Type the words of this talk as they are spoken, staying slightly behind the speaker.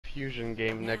fusion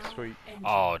game next week.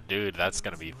 Oh, dude, that's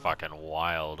gonna be fucking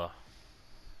wild.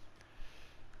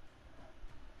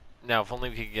 Now, if only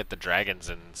we could get the dragons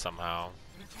in somehow.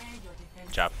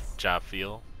 Job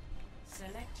feel.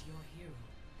 Select your hero.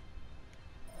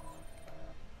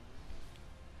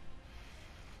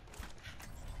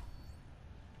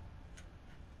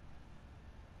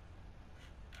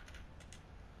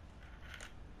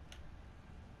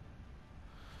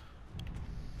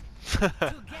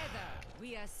 Together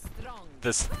we are strong.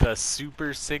 The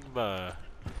Super Sigma.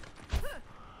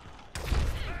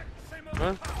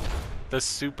 Huh? The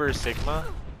Super Sigma?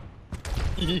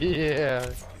 Yeah.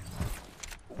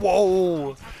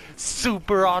 Whoa!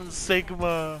 Super on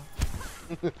Sigma!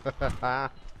 I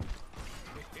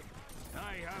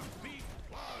have big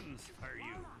plans for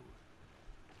you.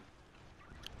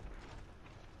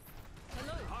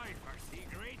 Hello. I foresee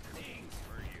great things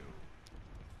for you.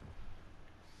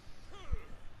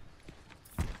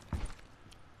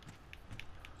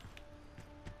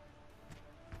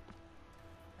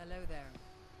 Hello there.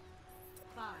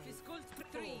 5, 4,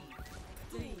 3,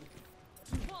 2,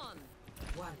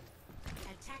 1.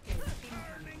 Attackers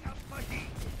incoming.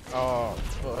 Oh,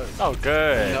 fuck. Oh,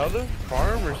 good. Another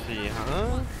pharmacy,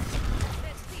 huh?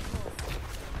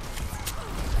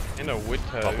 And a wood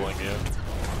toad. Bubbling you.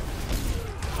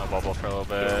 I'll bubble for a little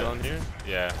bit. On here?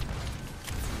 Yeah.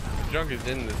 Junk is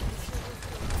in this.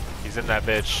 He's in that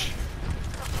bitch.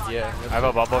 Yeah. I have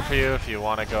a bubble for you if you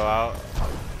want to go out.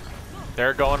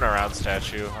 They're going around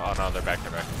statue. Oh no, they're back.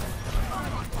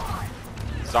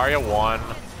 Zarya won.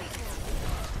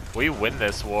 We win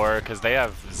this war because they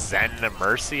have Zen and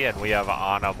Mercy and we have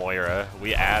Ana Moira.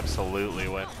 We absolutely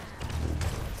win.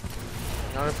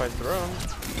 Not if I throw.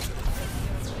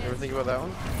 You ever think about that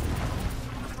one?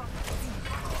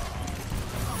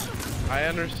 I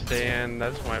understand.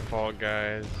 That's my fault,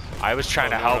 guys. I was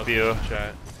trying to help you.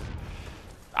 Chat.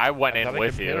 I went I in thought I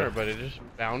with could you. hit her, but it just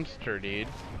bounced her, dude.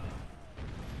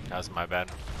 That was my bad.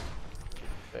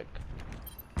 Sick.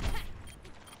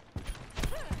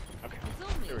 Okay.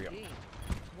 Here we go.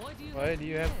 Why do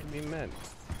you have to be meant?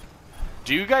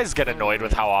 Do you guys get annoyed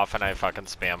with how often I fucking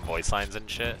spam voice lines and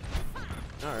shit?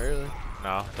 Not really.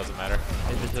 No, doesn't matter.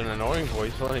 If it's an annoying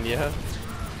voice line, yeah.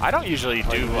 I don't usually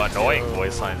do annoying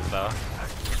voice lines though.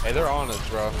 Hey, they're on us,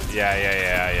 bro.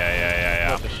 Yeah.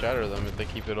 I'll have to shatter them if they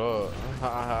keep it up.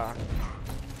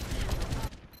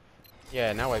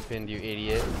 Yeah, now I pinned you,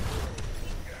 idiot.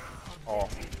 Oh.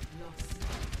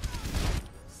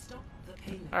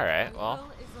 Alright,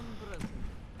 well.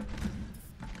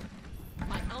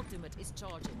 My ultimate is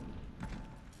charging.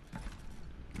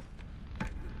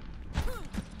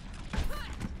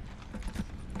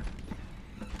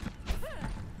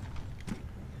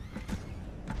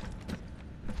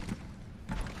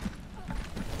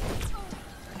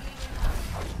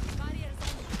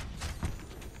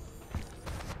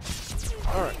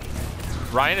 Alright.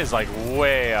 Ryan is like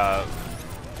way up.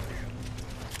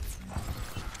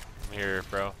 I'm here,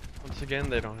 bro. Once again,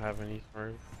 they don't have any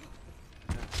smurf.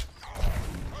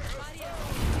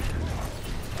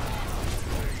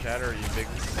 Shatter, you big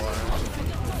fly.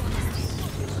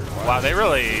 Wow, they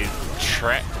really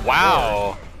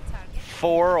wow.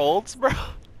 4 ults, bro?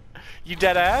 You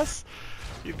dead ass?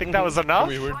 You think that was enough?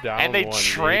 We were down and they one,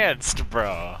 tranced,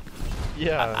 bro.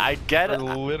 Yeah. I get it. For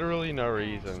literally no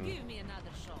reason. Give me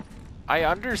another shot. I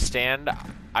understand,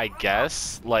 I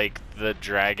guess, like the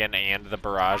dragon and the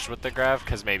barrage with the grav,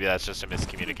 because maybe that's just a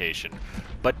miscommunication.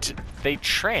 But they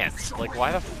tranced. Like,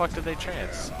 why the fuck did they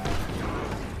trance?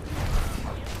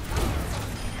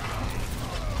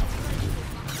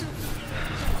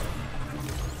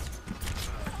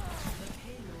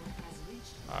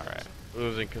 Alright.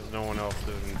 Losing because no one else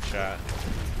is in chat.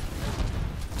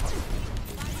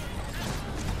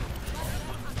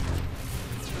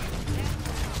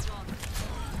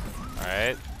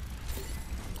 Alright.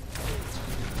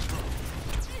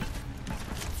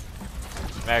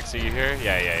 Max, are you here?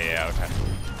 Yeah, okay.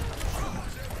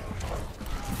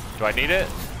 Do I need it?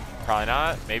 Probably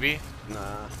not, maybe?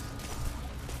 Nah.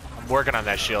 I'm working on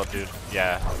that shield, dude.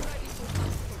 Yeah.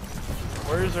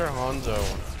 Where's our Hanzo?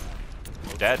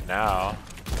 Dead now.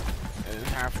 And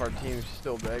half our team's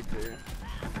still back there.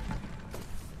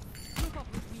 Look up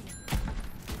with me.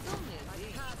 It's only a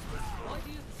day. Why do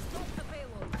you stop the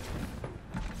payload?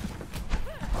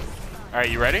 Alright,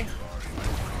 you ready?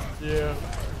 Yeah.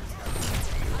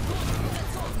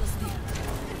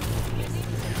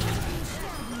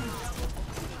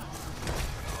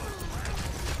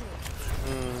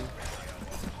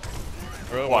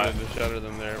 I really wanted to shatter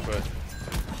them there, but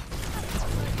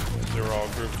they were all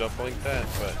grouped up like that,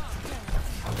 but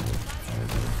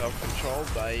self-control,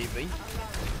 baby.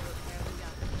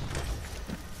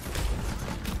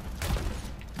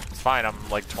 fine. I'm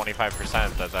like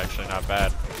 25%. That's actually not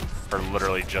bad for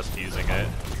literally just using it.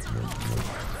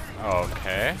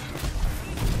 Okay.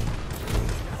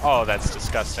 Oh, that's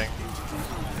disgusting.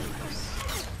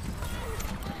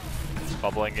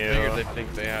 Bubbling you. Figured they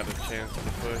think they had a chance to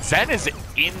push. Zen is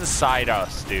inside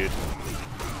us, dude.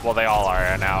 Well, they all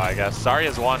are now, I guess.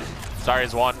 Zarya's one.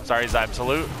 Zarya's one. Zarya's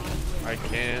absolute. I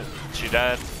can't. She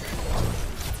dead.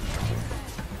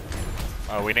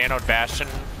 We nanoed Bastion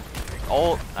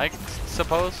ult, I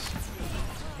suppose.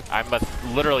 I'm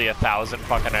literally 1,000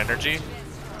 fucking energy.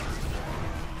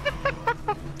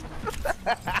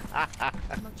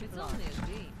 It's only a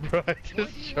D. Bro, I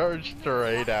just charged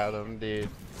straight at him, dude.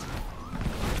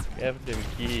 Have them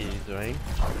keys, right?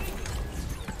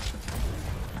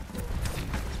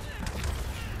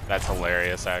 That's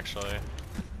hilarious, actually.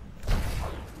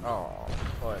 Oh,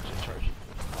 I should charge you.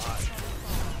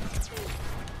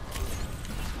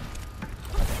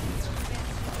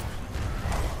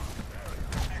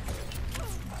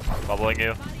 Bubbling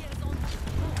you.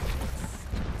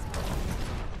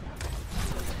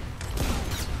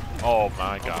 Oh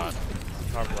my god.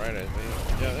 Top right, I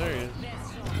think. Yeah, there he is.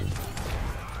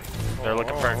 They're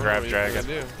looking for a grab dragon.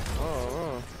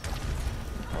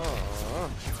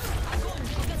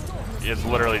 It's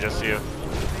literally just you.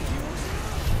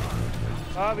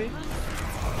 Bobby.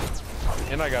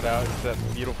 And I got out. It's that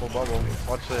beautiful bubble.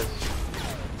 Watch this.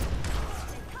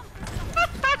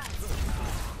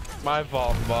 My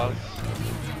fault, boss.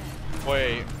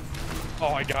 Wait.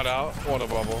 Oh, I got out. What a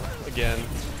bubble. Again.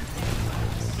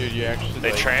 Dude, you actually.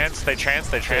 They like, trance.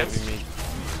 saving me.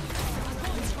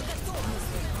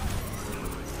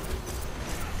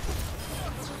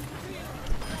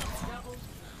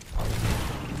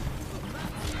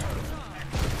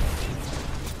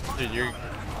 Dude, you're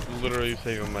literally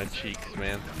saving my cheeks,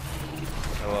 man.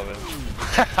 I love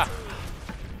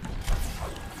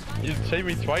it. You saved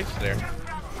me twice there.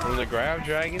 From the grab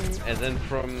dragon, and then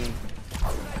from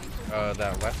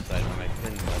that left side when I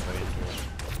pinned my way into it.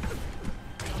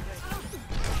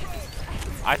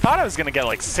 I thought I was gonna get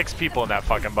like 6 people in that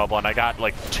fucking bubble, and I got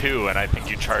like 2, and I think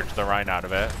you charged the Rhine out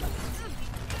of it.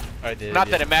 I did. Not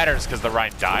that it matters, because the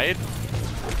Rhine died,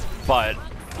 but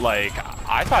like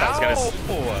I thought I was gonna.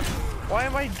 Why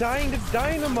am I dying to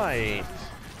dynamite?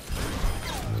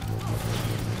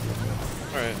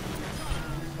 All right,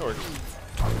 that works.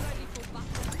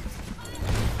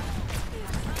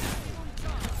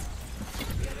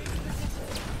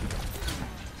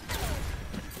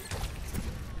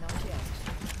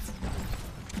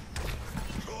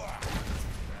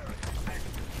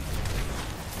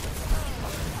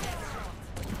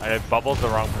 I bubbled the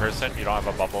wrong person. You don't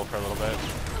have a bubble for a little bit.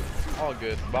 All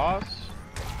good, boss.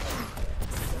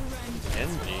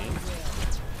 NG.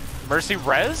 Mercy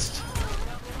rezzed?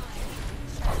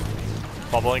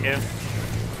 Bubbling you.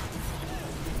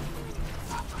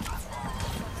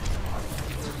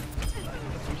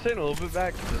 I'm staying a little bit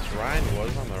back because this Ryan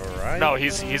was on the right. No,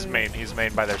 he's main. He's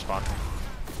main by their spawn.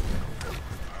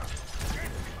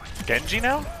 Genji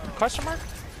now? Question mark?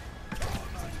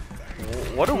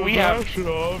 What do we have?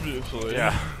 Obviously.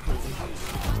 Yeah.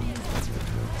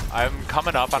 I'm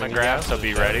coming up on a grab, so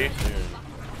be ready.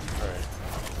 Alright.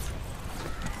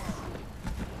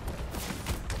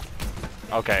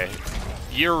 Okay.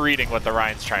 You're reading what the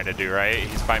Ryan's trying to do, right?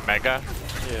 He's by Mega.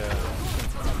 Yeah.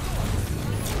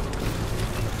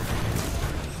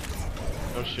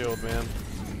 No shield, man.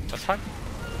 That's fine.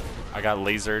 I got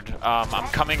lasered. I'm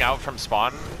coming out from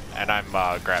spawn, and I'm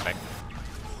grabbing.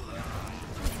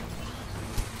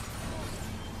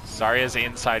 Zarya's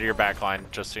inside of your backline,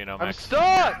 just so you know, I'm Max.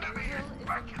 stuck!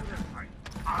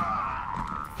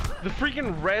 The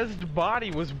freaking rezzed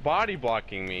body was body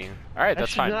blocking me. Alright,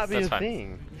 that's fine. That should not be That's a fine.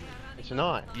 thing. It's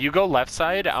not. You go left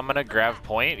side, I'm gonna grab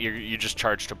point. You just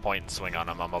charge to point and swing on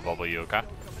him. I'm gonna bubble you, okay?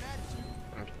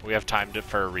 We have time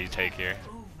for a retake here.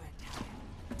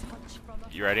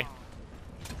 You ready?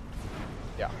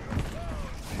 Yeah.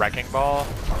 Wrecking ball.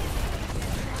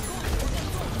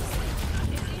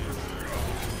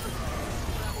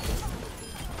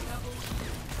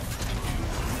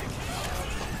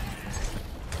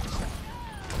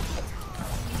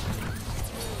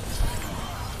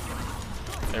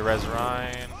 They res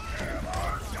Rhine.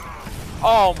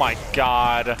 Oh my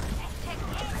god.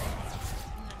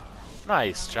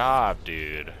 Nice job,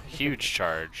 dude. Huge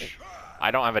charge. I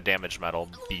don't have a damage medal,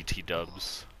 BT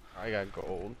dubs. I got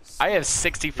gold. I have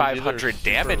 6,500 Super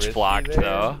damage risky blocked there.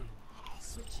 though.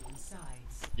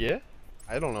 Yeah?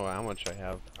 I don't know how much I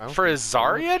have. I don't For a think-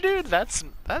 Zarya, dude, that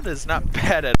is not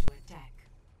bad at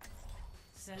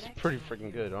It's pretty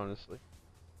freaking good, honestly.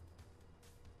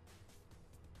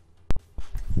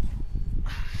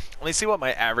 Let me see what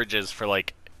my average is for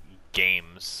like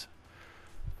games,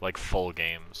 like full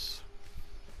games.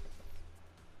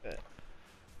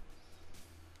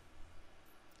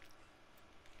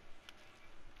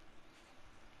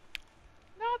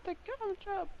 Not the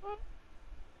gumdrop.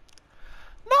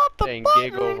 Not the Dang, buttons.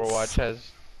 Gig Overwatch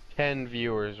has 10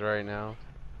 viewers right now.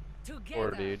 Poor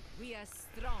Together, dude. we are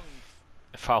strong.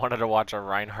 If I wanted to watch a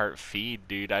Reinhardt feed,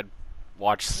 dude, I'd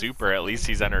watch Super. At least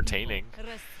he's entertaining.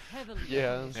 Rest heavily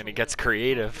Yeah. on And he your gets shoulders.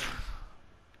 creative.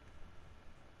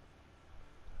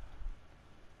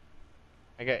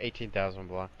 I got 18,000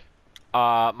 blocked.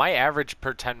 My average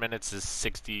per 10 minutes is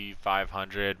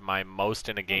 6,500. My most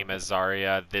in a game as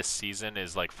Zarya this season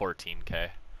is like 14K.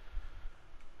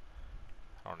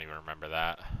 I don't even remember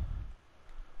that.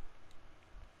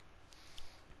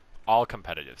 All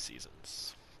competitive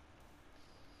seasons.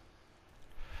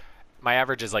 My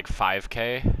average is like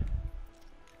 5K.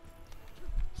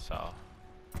 So,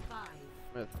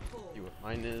 Let's see what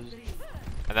mine is.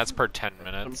 and that's per 10 Some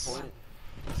minutes. point.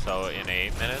 So in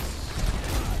 8 minutes.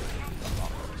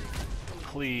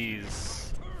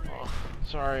 Please. Oh.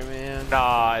 Sorry, man.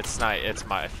 Nah, it's not. It's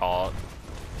my fault.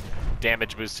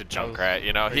 Damage boosted Junkrat.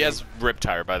 You know, he has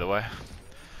Riptire, by the way.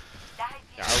 Yeah,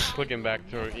 I was clicking back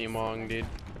through Emong, dude.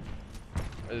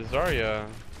 Zarya.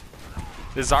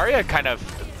 The Zarya kind of,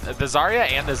 the Zarya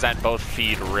and the Zen both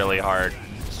feed really hard.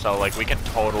 So like we can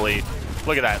totally,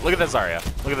 look at that. Look at the Zarya.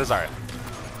 Look at the Zarya.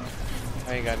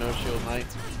 I ain't got no shield knight.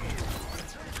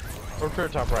 Or clear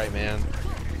top right, man.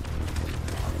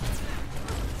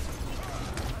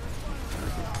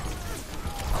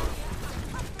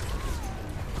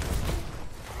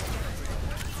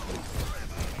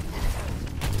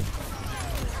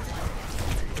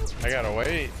 I gotta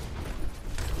wait.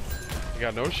 I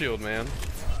got no shield, man.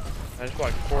 I just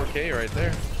blocked 4K right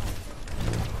there.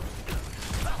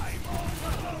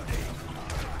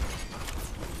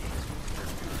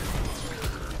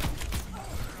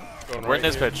 Going We're in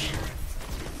this here. pitch.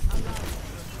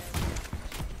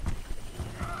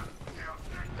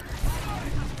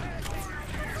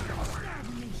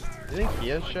 You think he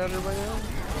has Shatter by now?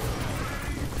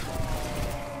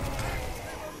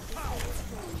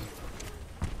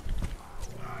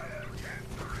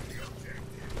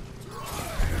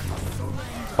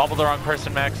 Bubble the wrong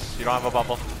person, Max. You don't have a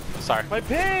bubble. Sorry. My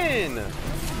pin!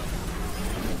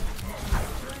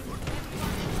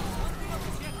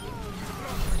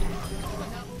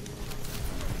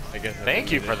 I guess I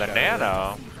Thank you didn't for need the a Shatter.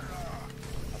 nano.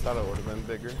 I thought it would have been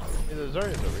bigger. Hey, the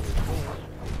Zarya's over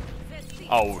here.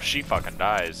 Oh, she fucking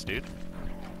dies, dude.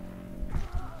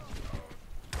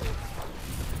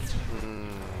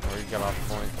 Or you got off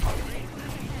point.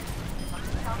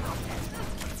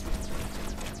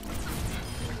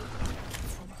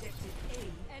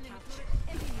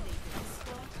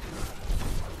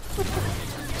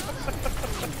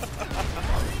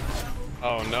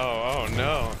 Oh no, oh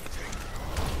no.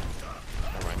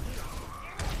 Never mind.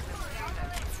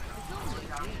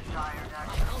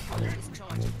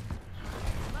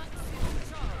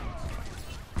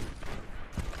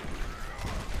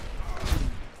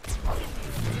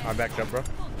 I backed up, bro.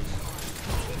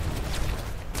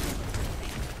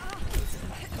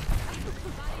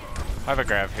 I have a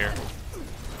grab here.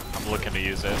 I'm looking to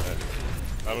use it.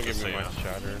 That'll give So me you my know.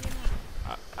 shatter.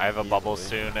 I have a bubble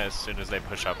Easily. soon. As soon as they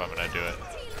push up, I'm gonna do it.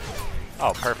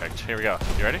 Oh, perfect. Here we go.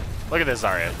 You ready? Look at this,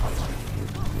 Zarya.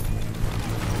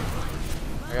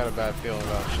 I got a bad feeling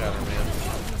about shatter, man.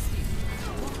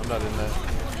 I'm not in that.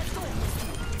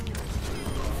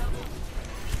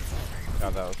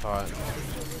 God, that was hot.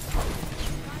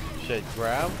 Shit,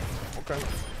 grab? Okay.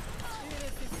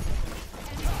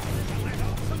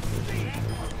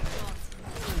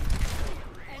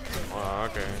 Oh,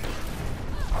 okay.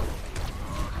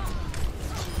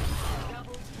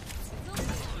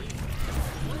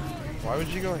 Why would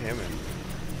you go Hammond?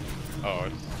 Oh,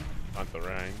 it's not the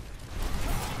rank.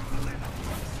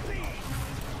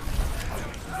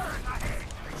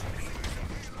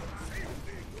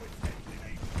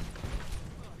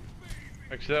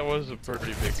 Actually, that was a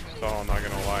pretty big stall, not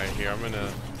gonna lie. Here, I'm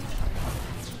gonna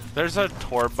There's a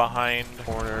Torb behind.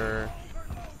 corner.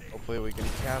 Hopefully we can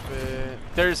cap it.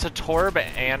 There's a Torb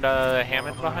and a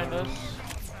Hammond behind us.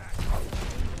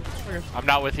 Okay. I'm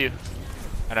not with you.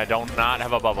 And I do not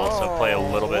have a bubble, so play a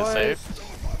little bit what? safe.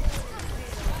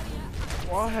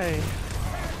 Why?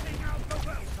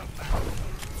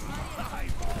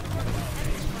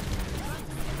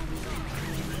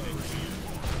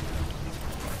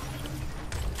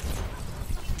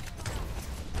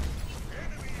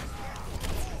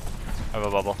 I have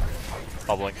a bubble.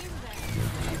 Bubbling.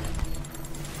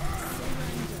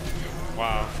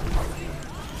 Wow.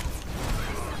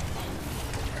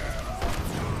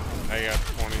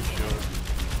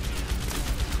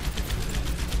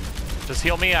 Just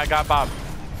heal me, I got Bob.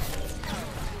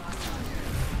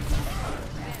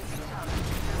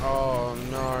 Oh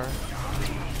no.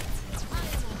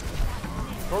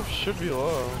 Orb should be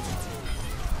low.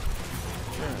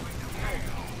 Yeah.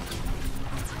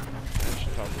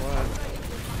 Top left.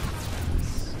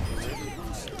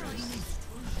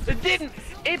 It didn't!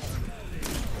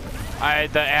 I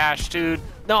had the Ash, dude.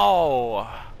 No!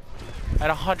 I had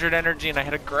 100 energy and I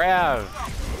had a grab.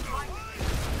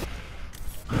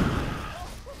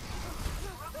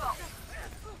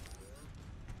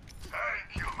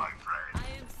 Thank you, my friend. I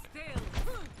am still.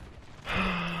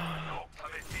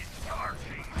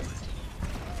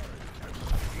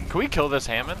 Can we kill this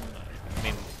Hammond? I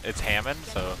mean, it's Hammond,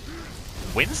 so...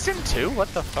 Winston too?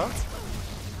 What the fuck?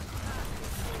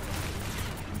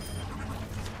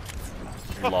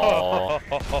 Lol.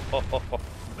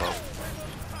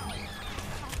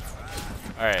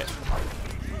 Alright.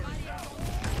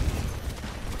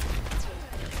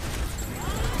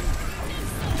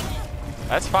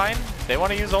 That's fine. They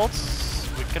want to use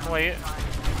ults. We can wait.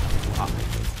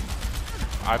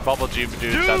 I bubbled you,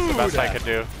 dude. That's the best I could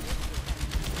do.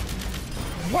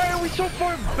 Why are we so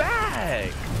far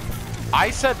back? I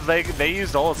said they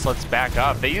used ults, let's back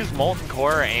up. They used Molten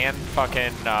Core and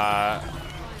fucking,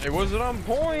 It wasn't on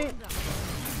point.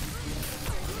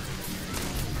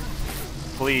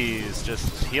 please,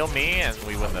 just heal me and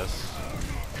we win this.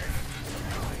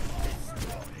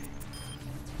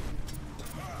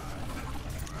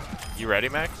 You ready,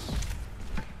 Max?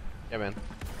 Yeah, man.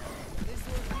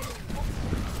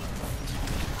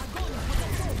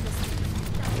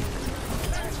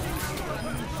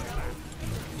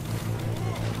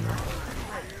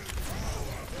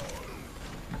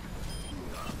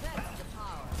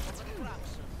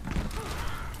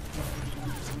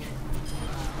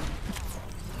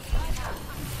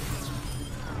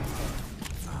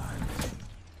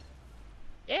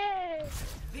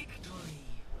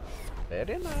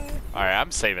 Very nice. Alright,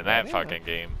 I'm saving that Yeah. fucking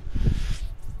game.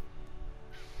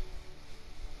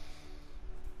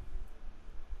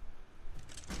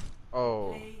 Oh.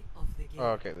 Play of the game.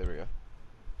 Oh, okay, there we go.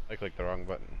 I clicked the wrong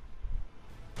button.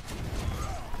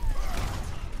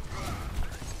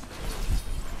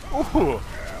 Ooh!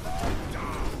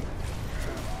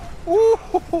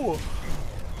 Ooh!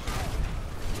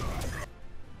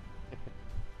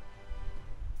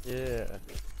 Yeah.